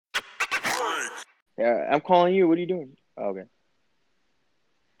Yeah, I'm calling you. What are you doing? Oh, okay.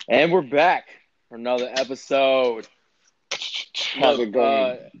 And we're back for another episode. How's Look, it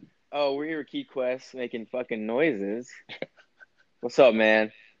going? we're here with Key Quest making fucking noises. What's up,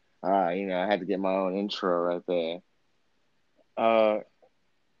 man? I had to get my own intro right there.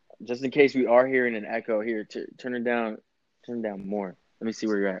 Just in case we are hearing an echo here, turn it down more. Let me see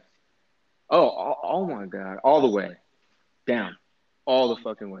where you're at. Oh my God, all the way down, all the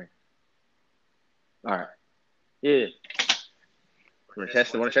fucking way. All right, yeah. Want to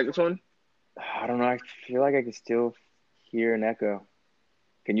test it? Want to check this one? I don't know. I feel like I can still hear an echo.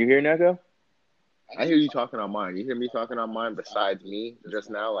 Can you hear an echo? I hear you talking on mine. You hear me talking on mine besides me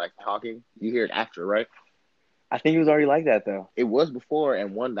just now, like talking? You hear it after, right? I think it was already like that, though. It was before,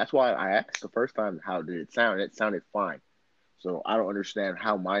 and that's why I asked the first time, how did it sound? It sounded fine. So I don't understand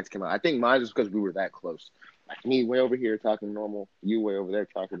how mine's came out. I think mine is because we were that close. Like me way over here talking normal, you way over there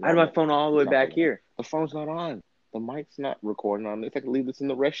talking I had normal. my phone all the way back here. The phone's not on. The mic's not recording on this. I can leave this in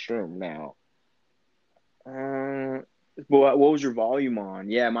the restroom now. What was your volume on?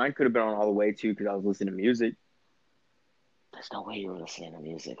 Yeah, mine could have been on all the way, too, because I was listening to music. There's no way you were listening to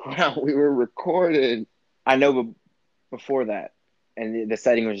music. Wow, we were recording. I know, but before that, and the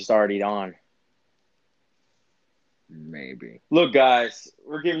setting was just already on. Maybe. Look, guys,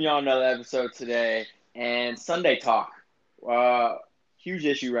 we're giving y'all another episode today, and Sunday Talk. Huge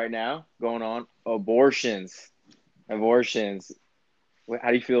issue right now going on. Abortions. How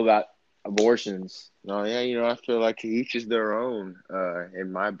do you feel about abortions? Oh, yeah, I feel like each is their own.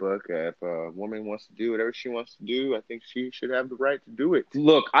 In my book, if a woman wants to do whatever she wants to do, I think she should have the right to do it.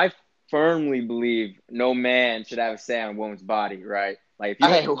 Look, I firmly believe no man should have a say on a woman's body, right? Like,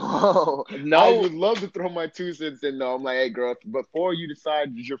 if you I would love to throw my 2 cents in, though. I'm like, hey, girl, before you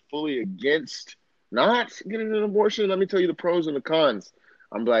decide you're fully against not getting an abortion, let me tell you the pros and the cons.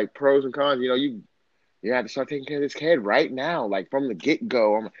 I'm like, pros and cons. You have to start taking care of this kid right now, like from the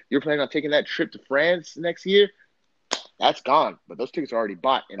get-go. You're planning on taking that trip to France next year? That's gone. But those tickets are already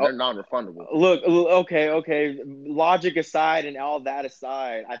bought, and they're non-refundable. Look, okay. Logic aside and all that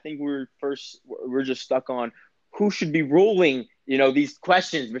aside, I think we're just stuck on who should be ruling, these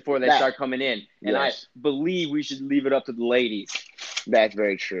questions before they start coming in. And yes. I believe we should leave it up to the ladies. That's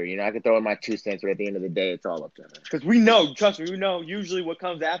very true. I could throw in my 2 cents, but at the end of the day, it's all up to her. Because we know, trust me, usually what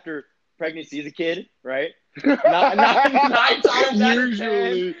comes after pregnancy is a kid, right? Nine times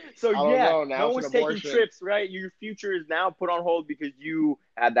usually. So yeah, no one's taking trips, right? Your future is now put on hold because you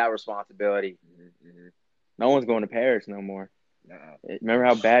had that responsibility. Mm-hmm. No one's going to Paris no more. Remember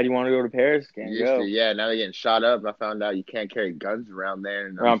how bad you want to go to Paris? Can't go. Yeah, now they're getting shot up. I found out you can't carry guns around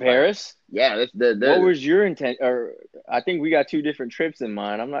there. Around Paris? Yeah. What was your intent? Or I think we got 2 different trips in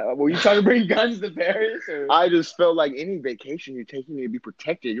mind. I'm not. Were you trying to bring guns to Paris? Or? I just felt like any vacation you're taking, you need to be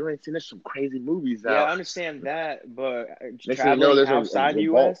protected. You ain't seen some crazy movies out. Yeah, I understand that, but traveling outside the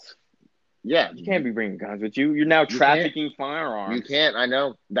U.S. Yeah. You can't be bringing guns with you. You're now trafficking firearms. You can't. I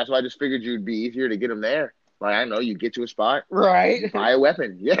know. That's why I just figured you'd be easier to get them there. Like, I know, you get to a spot. Right. Buy a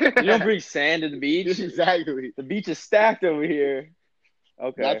weapon. Yeah. You don't bring sand to the beach. Exactly. The beach is stacked over here.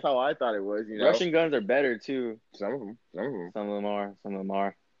 Okay. That's how I thought it was, Russian guns are better, too. Some of them. Some of them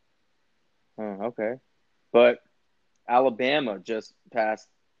are. Oh, okay. But Alabama just passed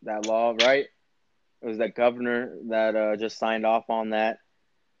that law, right? It was that governor that just signed off on that,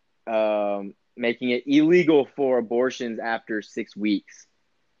 making it illegal for abortions after 6 weeks,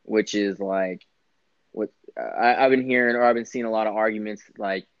 which is like what I've been hearing, or I've been seeing a lot of arguments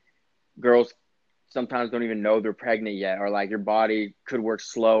like girls sometimes don't even know they're pregnant yet, or like your body could work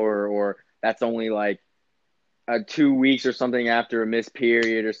slower, or that's only like 2 weeks or something after a missed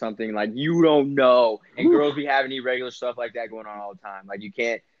period or something. Like, you don't know. And girls be having irregular stuff like that going on all the time. Like, you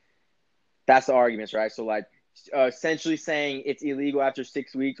can't. That's the arguments, right? So like essentially saying it's illegal after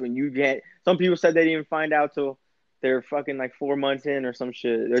 6 weeks when you get. Some people said they didn't even find out till they're fucking like 4 months in or some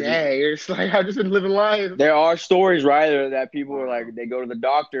shit. You're just like, I've just been living life. There are stories, right, that people are like, they go to the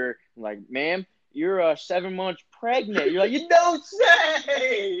doctor, like, ma'am, you're 7 months pregnant. You're like, you don't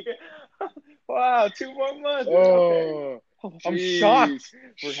say. Wow, 2 more months. Oh, okay. I'm shocked.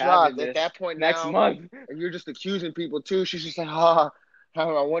 Shocked at that point next month. And you're just accusing people too. She's just like, how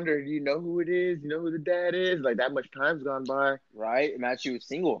I wonder, do you know who it is? You know who the dad is? Like, that much time's gone by. Right? Imagine she was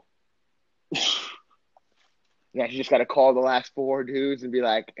single. Yeah, she just got to call the last 4 dudes and be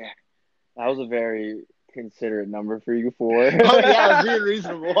like, that was a very considerate number for you 4. Oh, yeah, I was being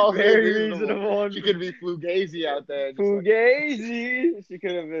reasonable. Very reasonable. She could be Fugazi out there. Fugazi. Like... She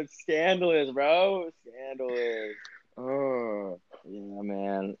could have been scandalous, bro. Scandalous. Oh. Yeah,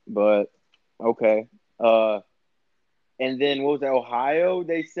 man. But, okay. And then, what was that, Ohio?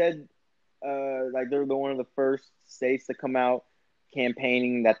 They said like they're one of the first states to come out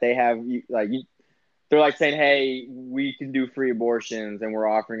campaigning that they have they're like saying, hey, we can do free abortions and we're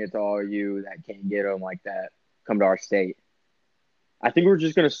offering it to all of you that can't get them like that. Come to our state. I think we're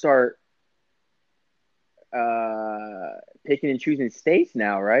just gonna start picking and choosing states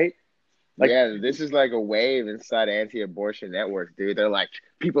now, right? Like, yeah, this is like a wave inside anti-abortion networks, dude. They're like,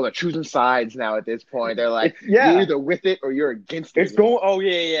 people are choosing sides now at this point. They're like, you're either with it or you're against it. It's going. Oh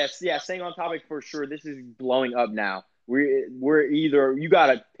yeah. Staying on topic for sure. This is blowing up now. We're either you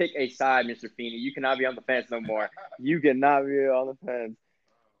gotta pick a side, Mr. Feeney. You cannot be on the fence no more. You cannot be on the fence.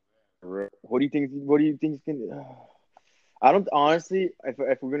 What do you think? What do you think is gonna? I don't honestly. If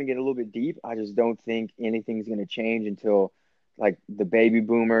we're gonna get a little bit deep, I just don't think anything's gonna change until like the baby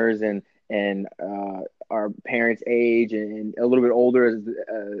boomers and our parents' age and a little bit older as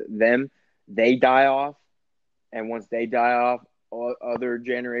them, they die off, and once they die off, all other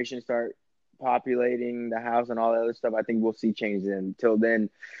generations start populating the house and all that other stuff. I think we'll see changes. Until then,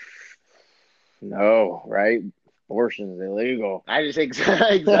 no, right? Abortion is illegal. I just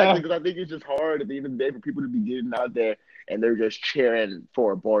exactly because I think it's just hard at the end of the day for people to be getting out there and they're just cheering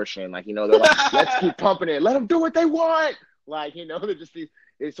for abortion. Like, they're like, let's keep pumping it. Let them do what they want. Like, they're just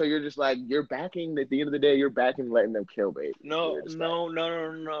so you're just like, you're backing, at the end of the day, you're backing letting them kill babies. No. It's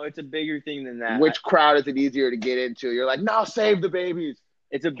a bigger thing than that. Which crowd is it easier to get into? You're like, no, save the babies.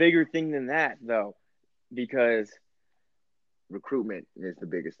 It's a bigger thing than that, though, because recruitment is the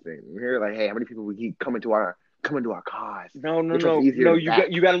biggest thing. We're like, hey, how many people we keep coming to our cause? No.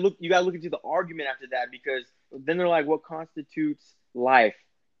 You gotta look into the argument after that, because then they're like, what constitutes life?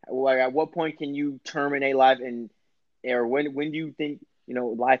 Like, at what point can you terminate life, or when do you think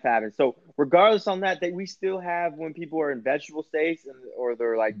life happens? So regardless on that we still have, when people are in vegetable states or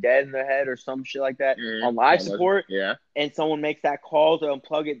they're like dead in the head or some shit like that on life support, and someone makes that call to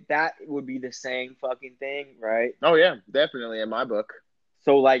unplug it, that would be the same fucking thing, right? Oh yeah, definitely in my book.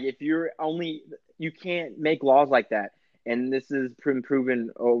 So like, if you can't make laws like that, and this is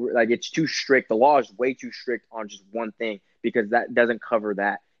proven over, like it's too strict. The law is way too strict on just one thing, because that doesn't cover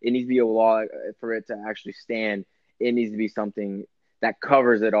that. It needs to be a law for it to actually stand. It needs to be something that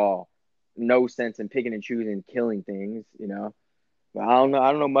covers it all. No sense in picking and choosing, killing things, But I don't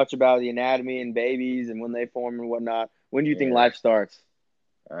know much about the anatomy and babies and when they form and whatnot. When do you think life starts?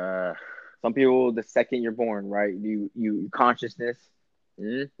 Some people, the second you're born, right? You consciousness.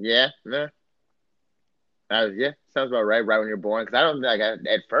 Yeah. Sounds about right. Right when you're born, because I don't like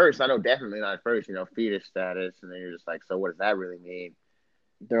at first. I know definitely not at first. Fetus status, and then you're just like, so what does that really mean?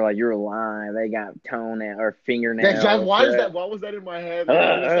 They're like, you're alive. They got toenail or fingernails. Why was that in my head?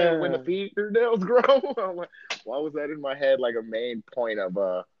 When the fingernails grow, I'm like, why was that in my head? Like a main point of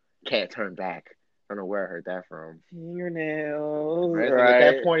can't turn back. I don't know where I heard that from. Fingernails. Right? Like, at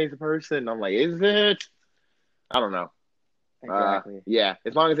that point, he's a person. I'm like, is it? I don't know. Exactly. Yeah,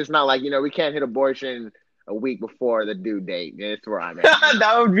 as long as it's not like we can't hit abortion a week before the due date. That's where I'm at.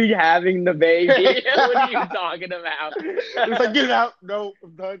 That would be having the baby. What are you talking about? It's like, get it out. No,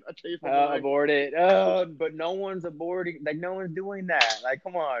 I'm done. I changed my mind. Abort it. But no one's aborting. Like, no one's doing that. Like,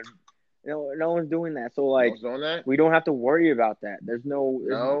 come on. No one's doing that. So, like, we don't have to worry about that. There's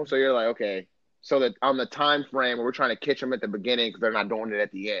no. So you're like, okay. So that on the time frame where we're trying to catch them at the beginning because they're not doing it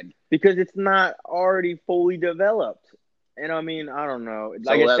at the end. Because it's not already fully developed. And I mean, I don't know.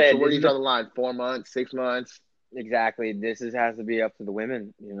 Like I said, so where do you draw the line? 4 months, 6 months? Exactly. Has to be up to the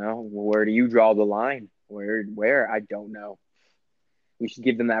women. Where do you draw the line? Where? I don't know. We should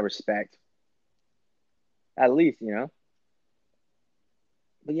give them that respect. At least,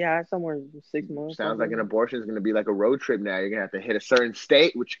 But yeah, somewhere 6 months. Sounds like an abortion is going to be like a road trip now. You're going to have to hit a certain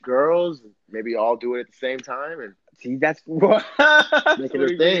state with your girls. Maybe all do it at the same time. And see, that's what making a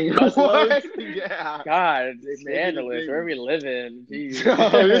thing. What? Yeah. God, it's scandalous. Where we living? Jeez.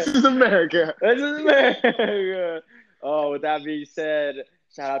 Oh, this is America. Oh, with that being said,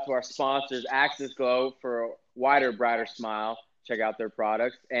 shout out to our sponsors, Axis Glow, for a wider, brighter smile. Check out their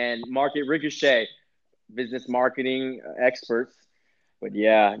products. And Market Ricochet, business marketing experts. But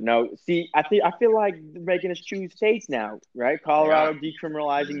yeah, no. See, I feel like they're making us choose states now, right? Colorado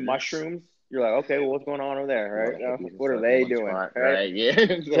decriminalizing mushrooms. You're like, okay, well, what's going on over there, right? What are they doing? Right? Yeah.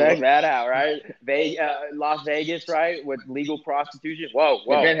 Check that out, right? Las Vegas, right, with legal prostitution. Whoa.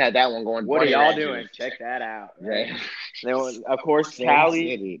 Ben had that one going. What are y'all doing? Check that out. Right? Then, of course,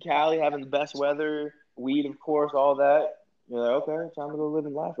 Cali having the best weather, weed, of course, all that. You're like, okay, time to go live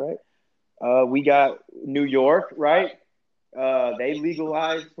in life, right? We got New York, right? They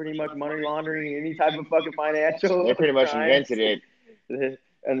legalized pretty much money laundering, any type of fucking financial. They pretty much invented it.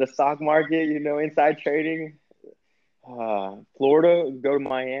 And the stock market, inside trading. Florida, go to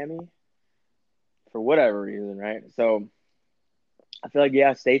Miami. for whatever reason, right? So I feel like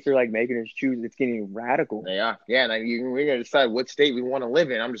yeah, states are like making us choose. It's getting radical. They are. Yeah, and we're gonna decide what state we want to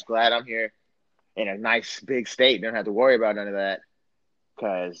live in. I'm just glad I'm here in a nice big state. Don't have to worry about none of that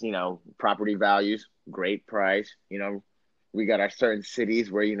because property values, great price. We got our certain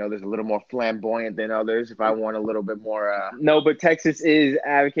cities where there's a little more flamboyant than others. If I want a little bit more, No, but Texas is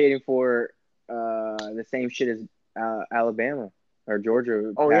advocating for the same shit as Alabama or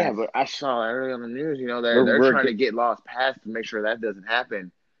Georgia oh yeah, passed. but I saw early on the news. We're They're we're trying to get laws passed to make sure that doesn't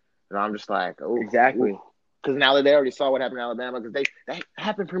happen. And I'm just like, oh, exactly. because now that they already saw what happened in Alabama, because that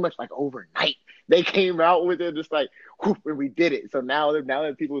happened pretty much like overnight. They came out with it just like, whoop, and we did it. So now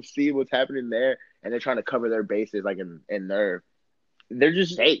that people see what's happening there, and they're trying to cover their bases like in their They're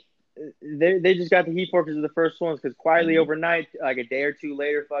just state. they just got the heat for because of the first ones. Because quietly overnight, like a day or two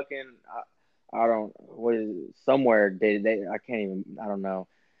later, fucking I don't what is it, somewhere they I can't even I don't know.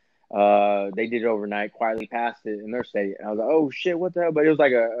 They did it overnight, quietly passed it in their state. And I was like, oh shit, what the hell? But it was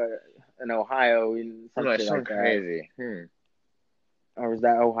like an Ohio and I'm some like, shit like something that. crazy. Or was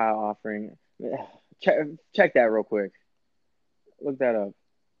that Ohio offering? Check that real quick. Look that up.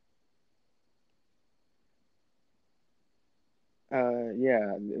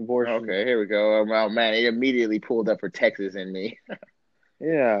 Yeah, abortion. Okay, here we go. Oh man, it immediately pulled up for Texas in me.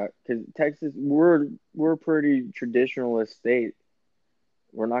 Yeah, because Texas, we're a pretty traditionalist state.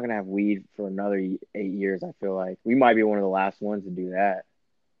 We're not gonna have weed for another 8 years. I feel like we might be one of the last ones to do that.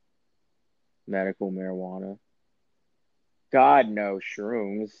 Medical marijuana. God knows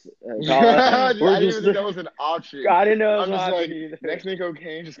shrooms. I We're didn't just. even think that was an option. I didn't know it was I'm an just option like, either. next thing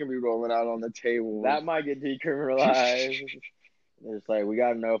cocaine just gonna be rolling out on the tables. That might get decriminalized. It's like we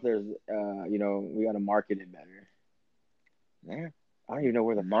gotta know if there's, we gotta market it better. Yeah, I don't even know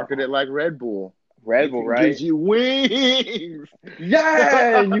where the market it like Red Bull. Red Bull, right? Gives you wings.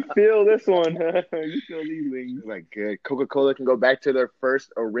 Yeah, you feel this one. You feel these wings. Like good. Coca-Cola can go back to their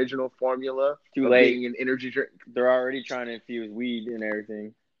first original formula Too of late. being an energy drink. They're already trying to infuse weed and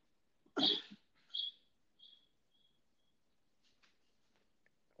everything.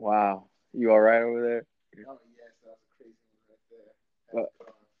 Wow, you all right over there? Oh yes, that was a crazy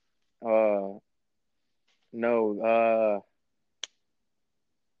one right Uh, no.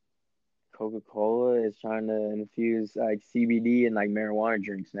 Coca-Cola is trying to infuse like CBD and like marijuana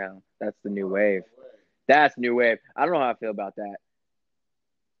drinks now. That's the new wave. That's new wave. I don't know how I feel about that.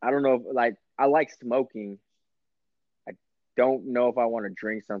 I don't know if like I like smoking. I don't know if I want to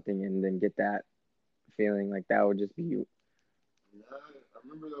drink something and then get that feeling like that would just be there. I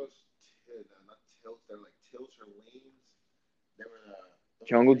remember those, not tilts. They were like tilts or leans. They were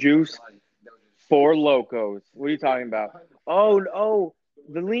jungle juice. They were just Four Locos. What are you talking about? Oh,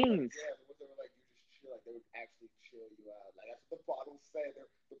 the leans. yeah, the ones that were like you just chill, like they would actually chill you out. Like that's what the bottle said. They're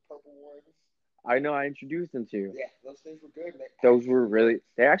the purple ones. I know I introduced them to. Yeah, those things were good. Those were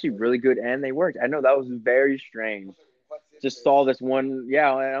they're actually really good and they worked. I know that was very strange. Just saw this one.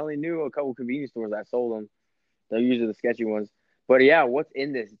 Yeah, I only knew a couple convenience stores that sold them. They're usually the sketchy ones. But yeah, what's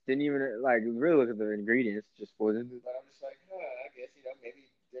in this? Didn't even like really look at the ingredients. Just wasn't. But I'm just like, I guess maybe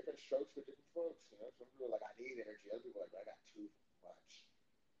different strokes for different folks. Some people are like, I need energy. Other people are like, I got too much.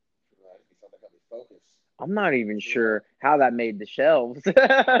 Right? Be something that help me focus. I'm not even sure how that made the shelves.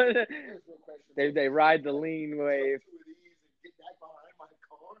 They ride the lean wave.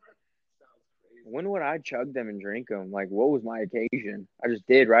 When would I chug them and drink them? Like, what was my occasion? I just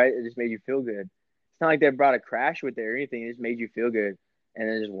did, right? It just made you feel good. It's not like they brought a crash with it or anything. It just made you feel good, and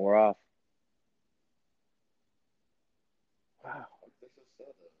then it just wore off. Wow,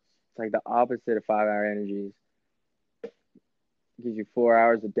 it's like the opposite of 5 hour energies. It gives you 4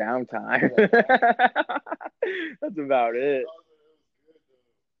 hours of downtime. That's about it.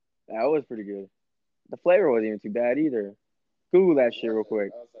 That was pretty good. The flavor wasn't even too bad either. Google that shit real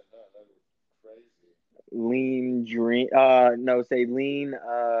quick. Lean drink. No, say lean.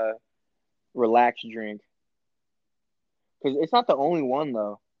 Relaxed drink. Because it's not the only one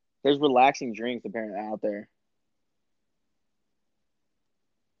though. There's relaxing drinks apparently out there.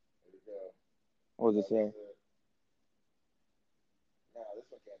 What does it say? No, this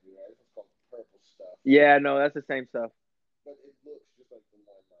one can't be right. This one's called purple stuff. Yeah, no, that's the same stuff. But it looks just like the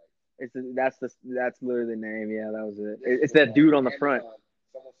one like. That's literally the name. Yeah, that was it. It's that dude on the front.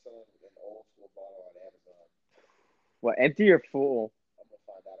 Someone's selling an old school bottle on Amazon. What, empty or full? I'm gonna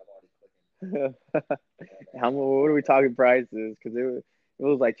find out. I'm already clicking. What are we talking prices? Because it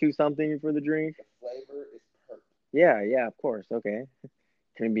was like two something for the drink. The flavor is purple. Yeah, of course. Okay.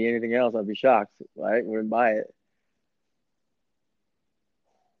 Couldn't be anything else. I'd be shocked. Right? Wouldn't buy it.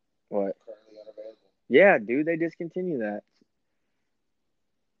 What? Currently unavailable. Yeah, dude, they discontinued that.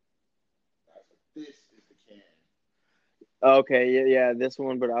 This is the can. Okay, yeah, this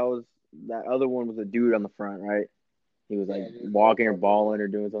one, but that other one was a dude on the front, right? He was like Yeah, dude, the walking or purple one. balling or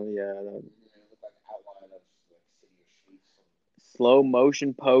doing something. Yeah, Yeah, it looked like an outline of like city or streets. slow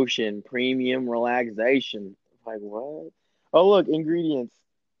motion potion, premium relaxation. Like what? Oh, look, ingredients: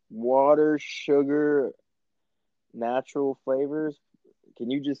 water, sugar, natural flavors. Can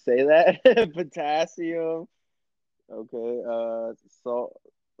you just say that? Potassium. Okay. Salt.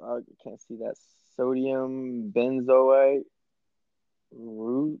 I can't see that. Sodium benzoate.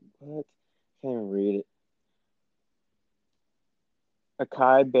 Root. What? Can't even read it.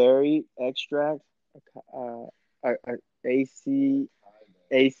 Acai berry extract. AC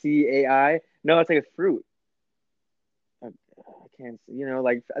ACAI. No, it's like a fruit. I can't see.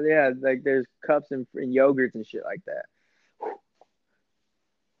 Like yeah, like there's cups and yogurts and shit like that.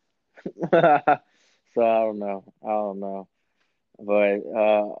 So I don't know. I don't know. But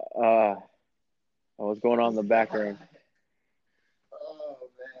what's going on in This the guy. background? Oh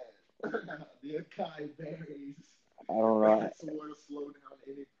man, the acai berries. I don't know. That's what will slow down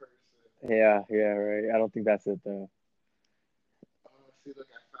any person. Yeah, right. I don't think that's it though. Oh, see, look,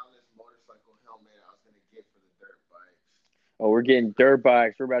 I found this motorcycle helmet I was gonna get for the dirt bikes. Oh, we're getting dirt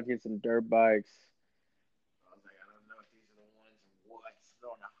bikes. We're about to get some dirt bikes. I was like, I don't know if these are the ones and what's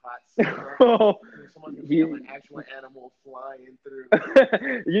throwing a hot summer. Oh, Someone's gonna become he, an actual animal flying through.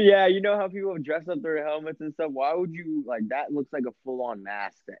 yeah, you know how people dress up their helmets and stuff. Why would you like that? Looks like a full-on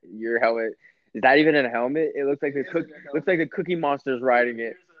mask. Your helmet is that even a helmet? It looks like It the isn't cook. a Looks like helmet. the Cookie Monster's riding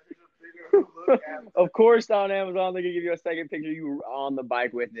it. Here's a bigger look at it. Of course, on Amazon they can give you a second picture you on the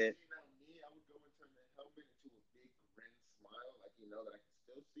bike with it. See, now me, I would go and turn the helmet into a big grin smile, like you know that I can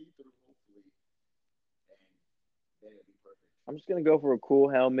still see through, hopefully, and then it'd be perfect. I'm just gonna go for a cool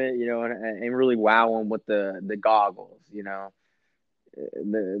helmet, and really wow them with the goggles, the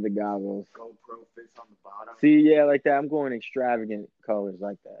goggles. GoPro fits on the bottom. See, yeah, like that. I'm going extravagant colors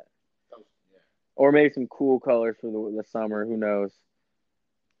like that, Oh, yeah. or maybe some cool colors for the summer. Who knows?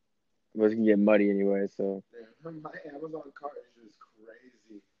 But it's gonna get muddy anyway, so. Man, my Amazon cart is just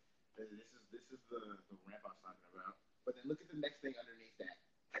crazy. This is the ramp I was talking about. But then look at the next thing underneath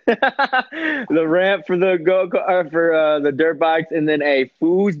that. The ramp for the for the dirt bikes, and then a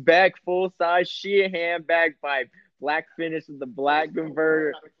foosback full size sheer hand bagpipe, black finish with the I black was gonna learn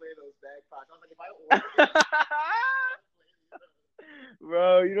converter. how to play those bagpipes. I was like, if I order it,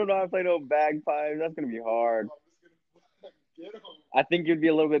 Bro, you don't know how to play no bagpipes. That's gonna be hard. I'm just gonna get them. I think it'd be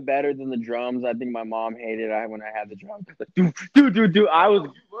a little bit better than the drums. I think my mom hated it when I had the drums. Do. I No, was,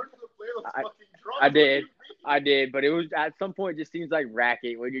 you learned how to play those I, fucking drums. I What do you did. mean? I did, but it was at some point it just seems like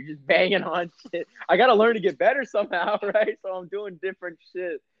racket when you're just banging on shit. I gotta learn to get better somehow, right? So I'm doing different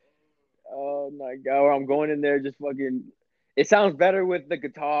shit. Oh my god, or I'm going in there just fucking. It sounds better with the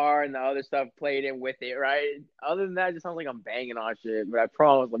guitar and the other stuff played in with it, right? Other than that, it just sounds like I'm banging on shit. But I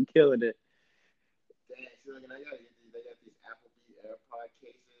promise, I'm killing it. Dang, see, look, and I gotta get these. They got these Applebee AirPod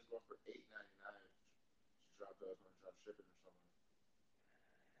cases going for $8.99. Drop those on drop shipping or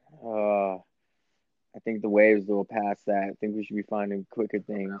something. Uh, I think the waves will pass that. I think we should be finding quicker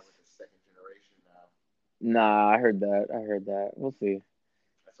They're coming things. out with the second generation now. Nah, I heard that. I heard that. We'll see.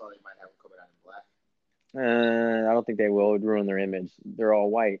 I saw they might have them coming out in black. I don't think they will. It would ruin their image. They're all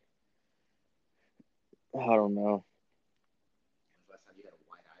white. I don't know. When's the last time you had a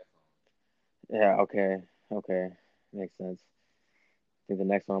white iPhone? Yeah, okay. Makes sense. I think the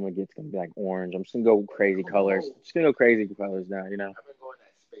next one I'm gonna get is gonna be like orange. I'm just gonna go crazy colors. Oh, Just gonna go crazy colors now. I've been going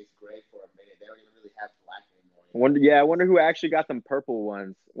that space gray for a minute. They don't even really have black anymore. I wonder who actually got them purple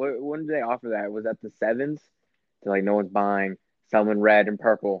ones. When did they offer that? Was that the sevens? They're like no one's buying. Selling red and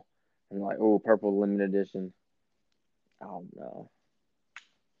purple. And like, oh, purple limited edition. I don't know.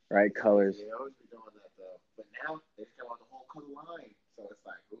 Right, It's crazy. colors. They always be doing that though. But now they just come out the whole color line. So it's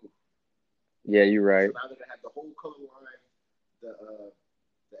like, ooh. Yeah, you're So right. now they're gonna have the whole color line, the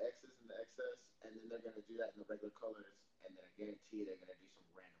X's and the XS, and then they're gonna do that in the regular colors, and then I guarantee they're gonna do some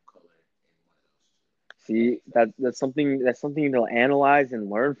random color in one of those two. That See, makes sense. that's something to analyze and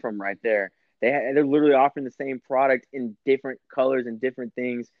learn from right there. They're literally offering the same product in different colors and different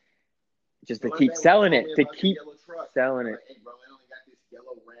things, just The to other keep day when you selling told it, me to about your keep yellow truck, selling I'm it. like, hey bro, they only got this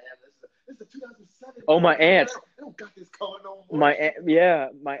yellow Ram. This is a 2007, Oh, bro. my aunt's, They don't got this color no more. my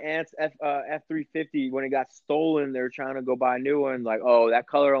aunt's F350 when it got stolen, they were trying to go buy a new one. Like, oh, that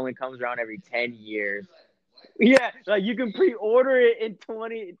color only comes around every 10 years. You're like, what? Yeah, like you can pre-order it in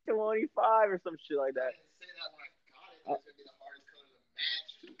 2025 or some shit like I that. didn't say that when I got it, but it's gonna be the hardest color to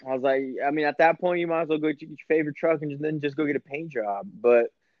match. I was like, I mean, at that point, you might as well go get your favorite truck and then just go get a paint job. But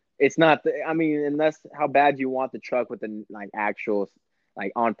it's not. I mean, unless how bad you want the truck with the like actual.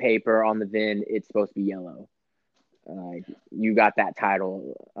 like on paper, on the VIN, it's supposed to be yellow. Like you got that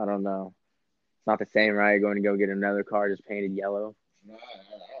title. I don't know. It's not the same, right? You're going to go get another car just painted yellow. No, I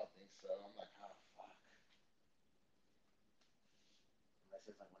don't think so. I'm like, oh fuck. Unless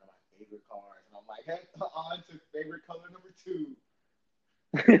it's like one of my favorite cars, and I'm like, hey, on to favorite color number two.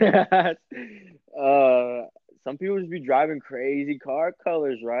 uh, some people just be driving crazy car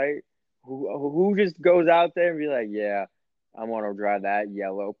colors, right? Who just goes out there and be like, yeah, I want to drive that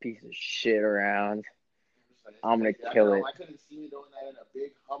yellow piece of shit around. Like, it's I'm gonna crazy. kill it. I couldn't see me doing that in a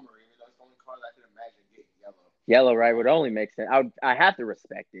big Hummer, even though it's the only car that I could imagine getting yellow. Yellow, right? Would only make sense. I have to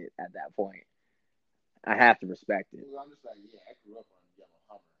respect it at that point. I have to respect it. I'm just like, yeah, I grew up on a yellow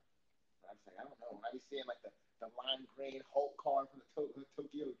Hummer. But I'm just like, I don't know. When I be seeing like the lime green Hulk car from the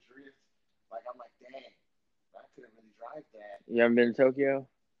Tokyo Drift, like I'm like, dang, I couldn't really drive that. You haven't been to Tokyo?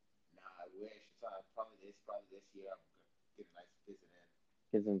 Nah, I wish. So probably this year I'm gonna get a nice visit in.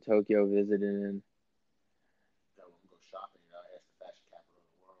 Get some Tokyo visiting in. Go shopping, It's the fashion capital of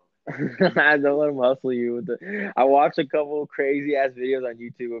the world. I don't let them hustle you with the. I watched a couple crazy ass videos on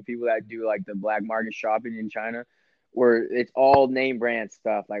YouTube of people that do like the black market shopping in China, where it's all name brand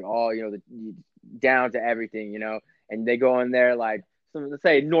stuff, like all the down to everything, and they go in there like let's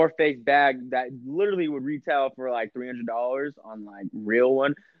say North Face bag that literally would retail for like $300 on like real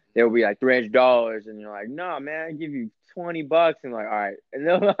one. They will be like $300, and you're like, no, man, I give you $20, and like, all right, and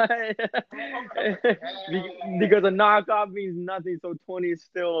they're like, because a knockoff means nothing, so 20 is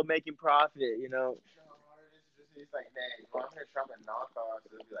still making profit. It's like, dang, I'm gonna shop at knockoffs.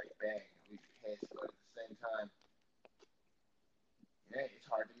 It'll be like, bang, we pissed, but at the same time, yeah, it's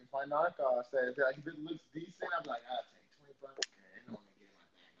hard to find knockoffs. If it looks decent, I'm like, I'll take $20. Okay, no one can get in my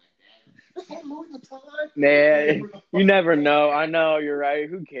bag like that. Is that Louis Vuitton? Man, you never know. I know you're right.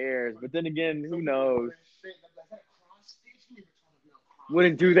 Who cares? But then again, who knows?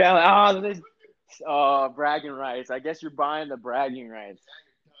 Wouldn't do that. Bragging rights. I guess you're buying the bragging rights.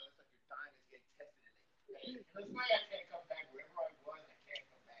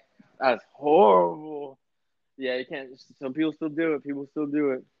 That's horrible. Yeah, you can't. Some people still do it. People still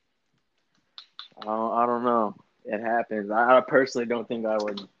do it. I don't know. It happens. I personally don't think I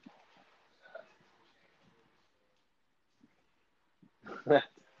would.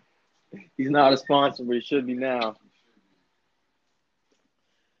 He's not a sponsor, but he should be now.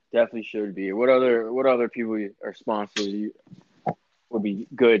 Definitely should be. What other people are sponsors would be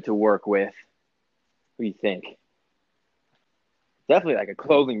good to work with? What do you think? Definitely like a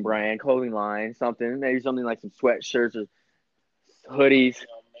clothing brand, clothing line, something. Maybe something like some sweatshirts or hoodies.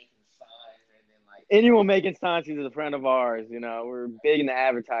 Anyone making signs is a friend of ours. We're big in the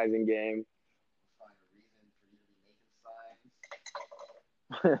advertising game.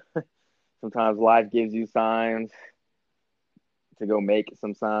 Sometimes life gives you signs to go make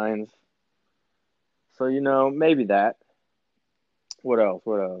some signs. So, maybe that. What else?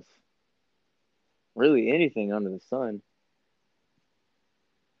 What else? Really anything under the sun.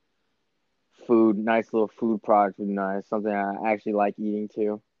 Food, nice little food product would be nice. Something I actually like eating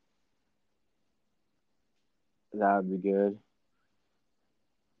too. That would be good.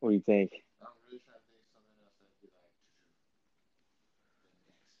 What do you think? I'm really trying to think of something else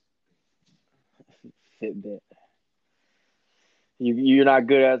that'd be like Fitbit. You're not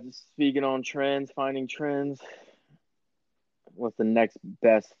good at speaking on trends, finding trends. What's the next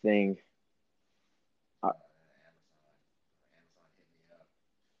best thing? Amazon hit me up.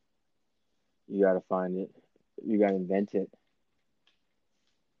 You gotta find it. You gotta invent it.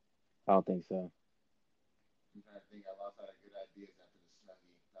 I don't think so. I'm trying to think. I lost all the good ideas after the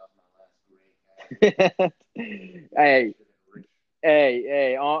Snuggie. That was my last great Hey,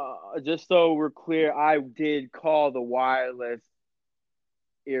 hey! Just so we're clear, I did call the wireless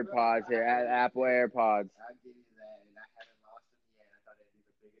earpods here at Apple AirPods. I give you that, and I haven't lost them yet. I thought that'd be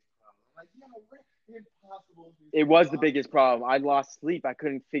the biggest problem. I'm like, we're impossible. It was the biggest problem. I lost sleep. I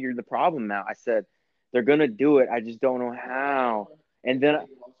couldn't figure the problem out. I said, they're gonna do it. I just don't know how. And then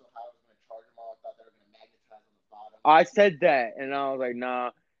I said that, and I was like,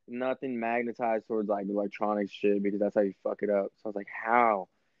 nah, nothing magnetized towards like electronic shit because that's how you fuck it up. So I was like, how?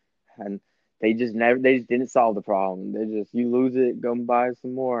 And they just didn't solve the problem. You lose it, go buy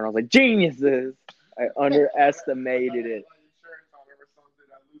some more. And I was like, geniuses! I underestimated it.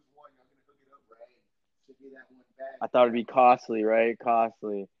 I thought it'd be costly, right?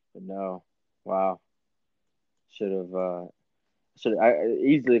 Costly, but no. Wow. Should I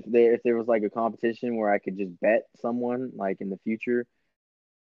easily if there was like a competition where I could just bet someone like in the future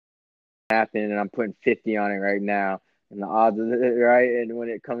happen, and I'm putting 50 on it right now, and the odds of it right, and when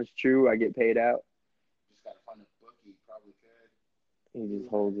it comes true, I get paid out. Just gotta find a bookie, probably could. He just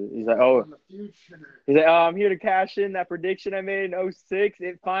holds it. He's like, oh, he's like, oh, I'm here to cash in that prediction I made in '06.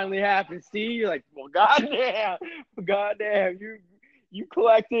 It finally happened. See, you're like, well, goddamn, you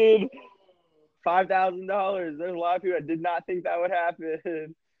collected $5,000. There's a lot of people that did not think that would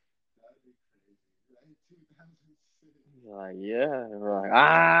happen. Like, yeah, we're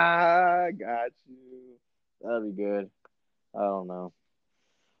like, got you. That'd be good. I don't know.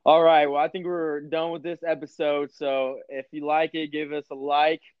 All right, well, I think we're done with this episode. So if you like it, give us a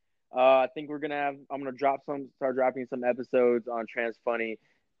like. I think I'm gonna start dropping some episodes on TransFunny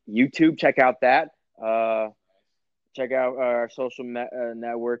YouTube. Check out that. Check out our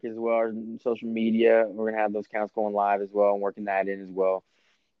network as well, our social media. We're gonna have those accounts going live as well and working that in as well.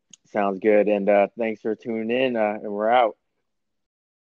 Sounds good. And thanks for tuning in. And we're out.